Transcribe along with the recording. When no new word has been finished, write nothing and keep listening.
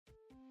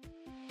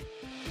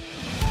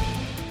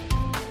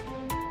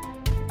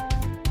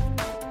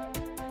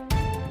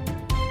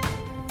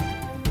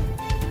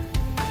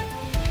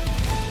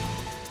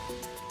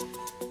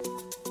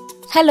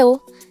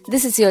Hello,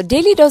 this is your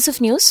daily dose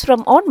of news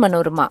from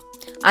Onmanorama.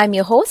 I'm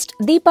your host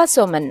Deepa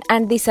Soman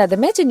and these are the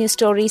major news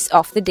stories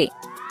of the day.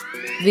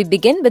 We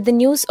begin with the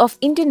news of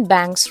Indian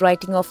banks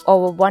writing off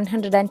over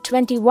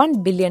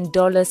 $121 billion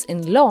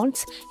in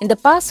loans in the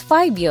past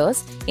 5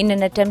 years in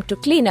an attempt to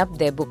clean up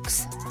their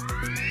books.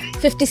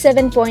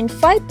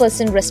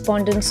 57.5%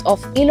 respondents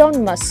of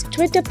Elon Musk's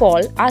Twitter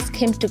poll asked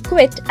him to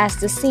quit as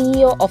the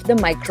CEO of the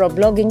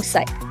microblogging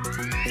site.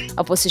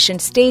 Opposition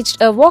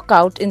staged a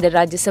walkout in the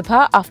Rajya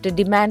Sabha after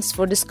demands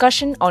for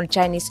discussion on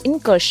Chinese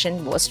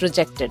incursion was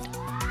rejected.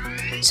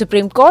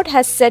 Supreme Court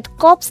has said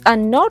cops are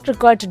not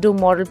required to do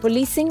moral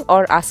policing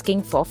or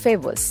asking for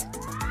favours.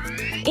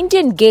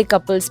 Indian gay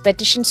couples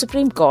petition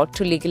Supreme Court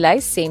to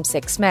legalize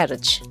same-sex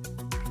marriage.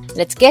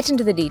 Let's get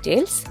into the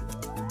details.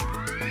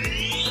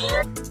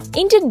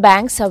 Indian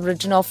banks have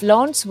written off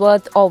loans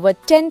worth over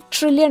 10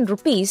 trillion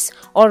rupees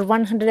or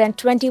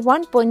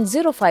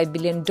 $121.05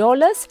 billion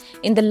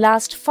in the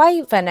last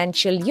 5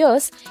 financial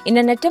years in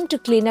an attempt to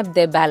clean up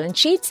their balance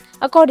sheets,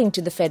 according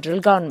to the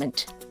federal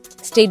government.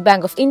 State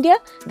Bank of India,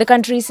 the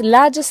country's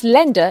largest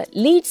lender,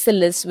 leads the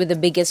list with the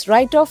biggest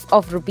write-off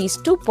of rupees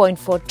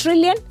 2.4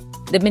 trillion,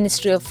 the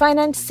Ministry of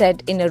Finance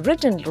said in a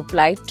written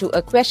reply to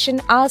a question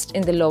asked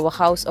in the lower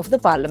house of the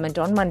Parliament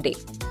on Monday.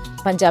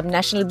 Punjab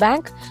National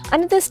Bank,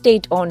 another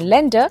state-owned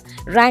lender,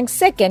 ranks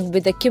second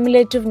with a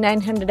cumulative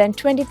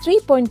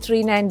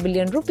 923.39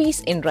 billion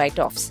rupees in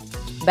write-offs.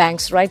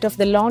 Banks write off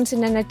the loans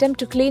in an attempt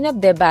to clean up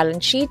their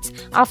balance sheets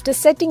after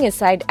setting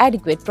aside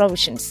adequate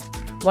provisions.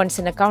 Once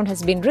an account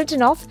has been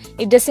written off,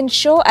 it doesn't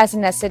show as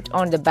an asset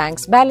on the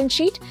bank's balance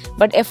sheet,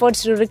 but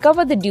efforts to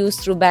recover the dues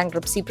through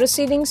bankruptcy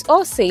proceedings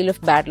or sale of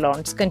bad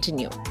loans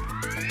continue.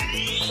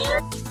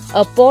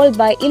 A poll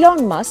by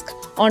Elon Musk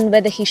on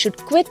whether he should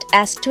quit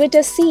as Twitter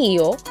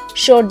CEO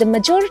showed the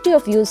majority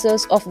of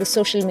users of the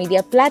social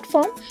media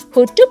platform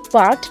who took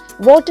part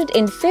voted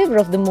in favor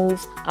of the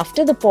move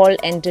after the poll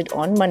ended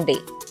on Monday.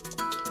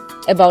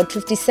 About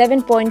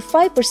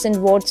 57.5%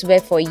 votes were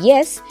for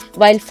yes,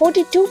 while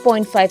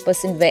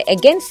 42.5% were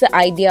against the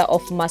idea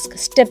of Musk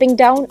stepping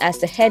down as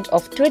the head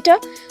of Twitter,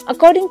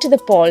 according to the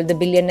poll the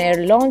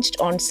billionaire launched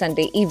on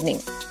Sunday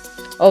evening.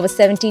 Over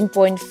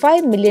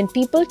 17.5 million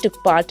people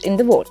took part in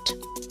the vote.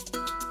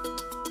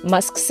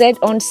 Musk said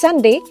on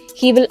Sunday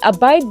he will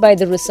abide by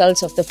the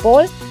results of the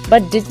poll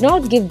but did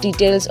not give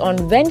details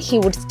on when he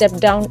would step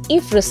down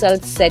if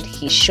results said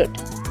he should.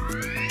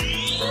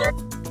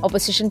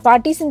 Opposition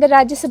parties in the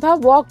Rajya Sabha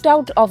walked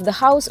out of the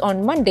House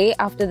on Monday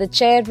after the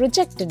chair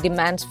rejected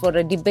demands for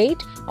a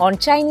debate on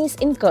Chinese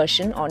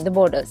incursion on the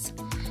borders.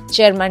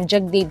 Chairman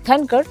Jagdeep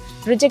Dhankar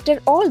rejected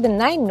all the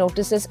 9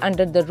 notices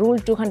under the Rule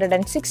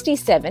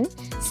 267,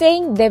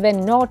 saying they were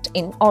not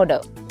in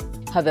order.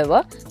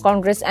 However,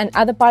 Congress and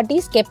other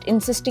parties kept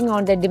insisting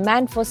on their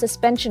demand for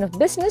suspension of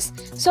business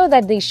so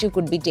that the issue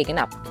could be taken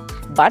up.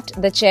 But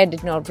the chair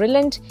did not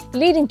relent,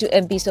 leading to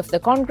MPs of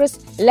the Congress,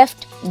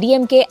 Left,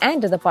 DMK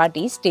and other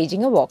parties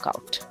staging a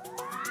walkout.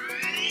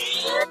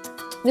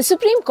 The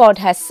Supreme Court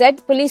has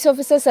said police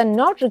officers are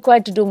not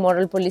required to do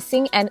moral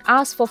policing and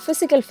ask for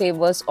physical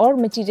favours or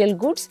material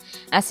goods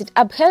as it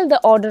upheld the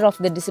order of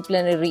the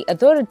disciplinary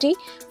authority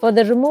for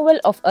the removal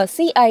of a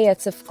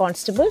CISF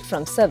constable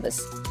from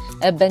service.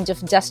 A bench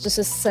of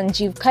Justices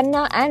Sanjeev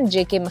Khanna and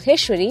J.K.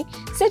 Maheshwari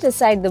set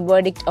aside the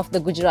verdict of the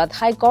Gujarat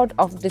High Court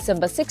of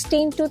December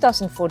 16,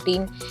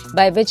 2014,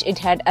 by which it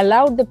had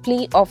allowed the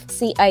plea of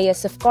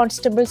CISF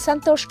Constable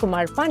Santosh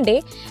Kumar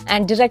Pandey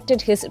and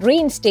directed his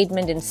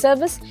reinstatement in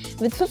service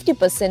with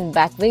 50%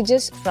 back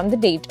wages from the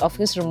date of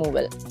his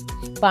removal.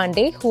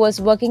 Pandey, who was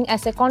working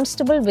as a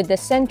constable with the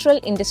Central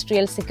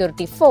Industrial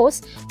Security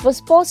Force, was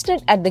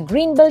posted at the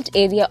Greenbelt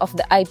area of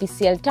the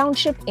IPCL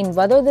township in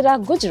Vadodara,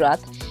 Gujarat,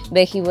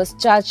 where he was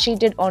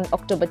charge-sheeted on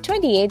October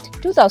 28,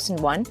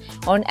 2001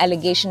 on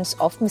allegations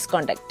of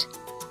misconduct.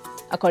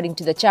 According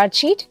to the charge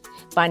sheet,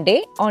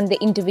 Pandey, on the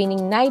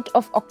intervening night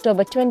of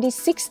October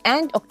 26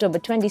 and October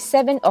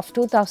 27 of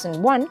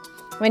 2001,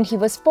 when he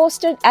was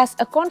posted as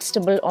a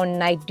constable on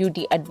night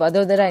duty at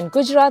Vadodara in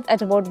Gujarat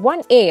at about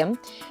 1 a.m.,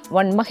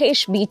 one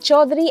Mahesh B.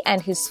 Chaudhary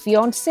and his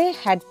fiancée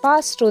had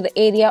passed through the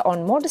area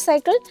on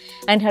motorcycle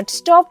and had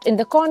stopped in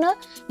the corner,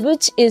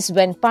 which is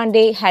when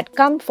Pandey had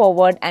come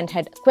forward and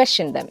had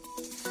questioned them.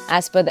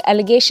 As per the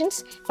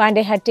allegations,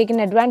 Pandey had taken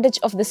advantage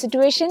of the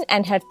situation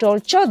and had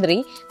told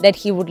Chaudhary that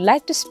he would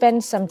like to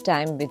spend some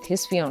time with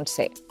his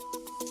fiancée.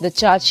 The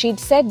charge sheet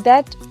said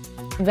that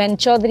when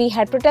Chaudhary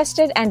had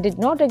protested and did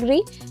not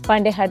agree,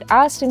 Pandey had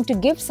asked him to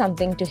give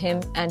something to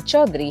him and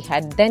Chaudhary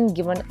had then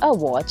given a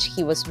watch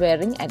he was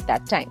wearing at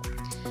that time.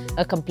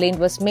 A complaint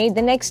was made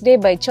the next day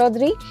by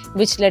Chaudhary,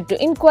 which led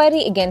to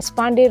inquiry against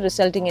Pandey,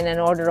 resulting in an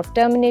order of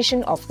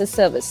termination of the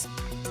service.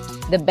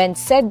 The bench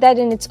said that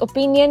in its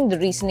opinion, the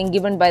reasoning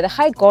given by the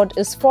High Court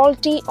is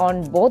faulty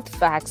on both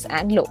facts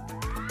and law.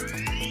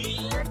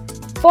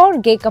 4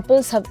 gay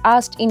couples have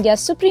asked India's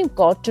Supreme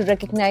Court to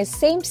recognize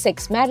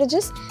same-sex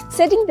marriages,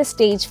 setting the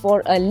stage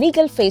for a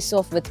legal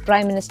face-off with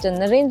Prime Minister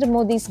Narendra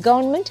Modi's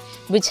government,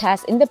 which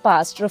has in the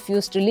past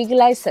refused to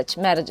legalize such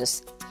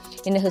marriages.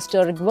 In a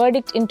historic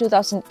verdict in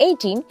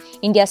 2018,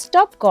 India's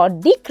top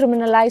court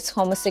decriminalized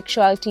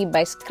homosexuality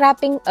by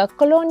scrapping a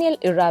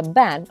colonial-era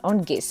ban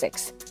on gay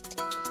sex.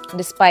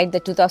 Despite the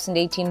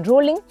 2018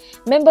 ruling,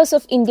 members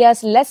of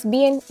India's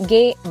lesbian,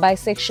 gay,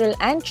 bisexual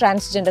and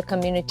transgender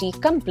community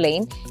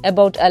complain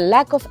about a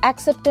lack of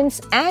acceptance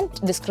and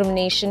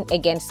discrimination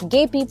against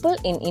gay people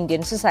in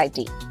Indian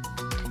society.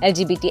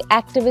 LGBT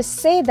activists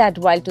say that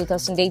while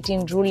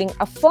 2018 ruling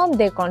affirmed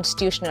their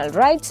constitutional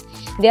rights,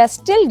 they are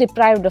still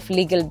deprived of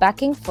legal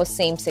backing for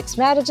same-sex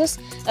marriages,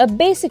 a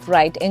basic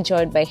right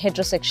enjoyed by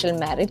heterosexual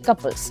married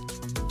couples.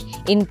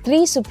 In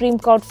 3 Supreme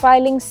Court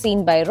filings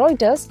seen by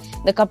Reuters,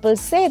 the couples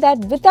say that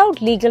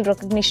without legal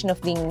recognition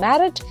of being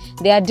married,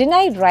 they are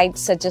denied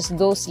rights such as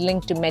those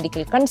linked to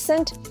medical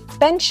consent,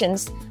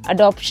 pensions,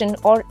 adoption,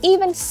 or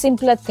even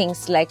simpler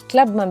things like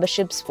club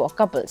memberships for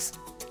couples.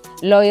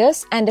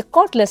 Lawyers and a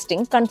court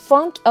listing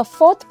confirmed a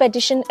 4th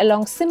petition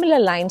along similar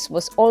lines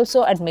was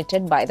also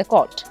admitted by the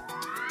court.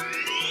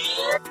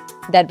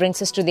 That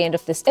brings us to the end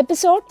of this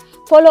episode.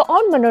 Follow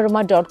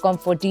Onmanorama.com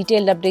for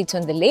detailed updates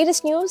on the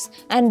latest news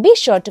and be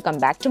sure to come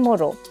back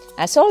tomorrow.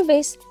 As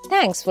always,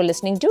 thanks for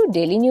listening to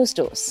Daily News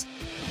Dose.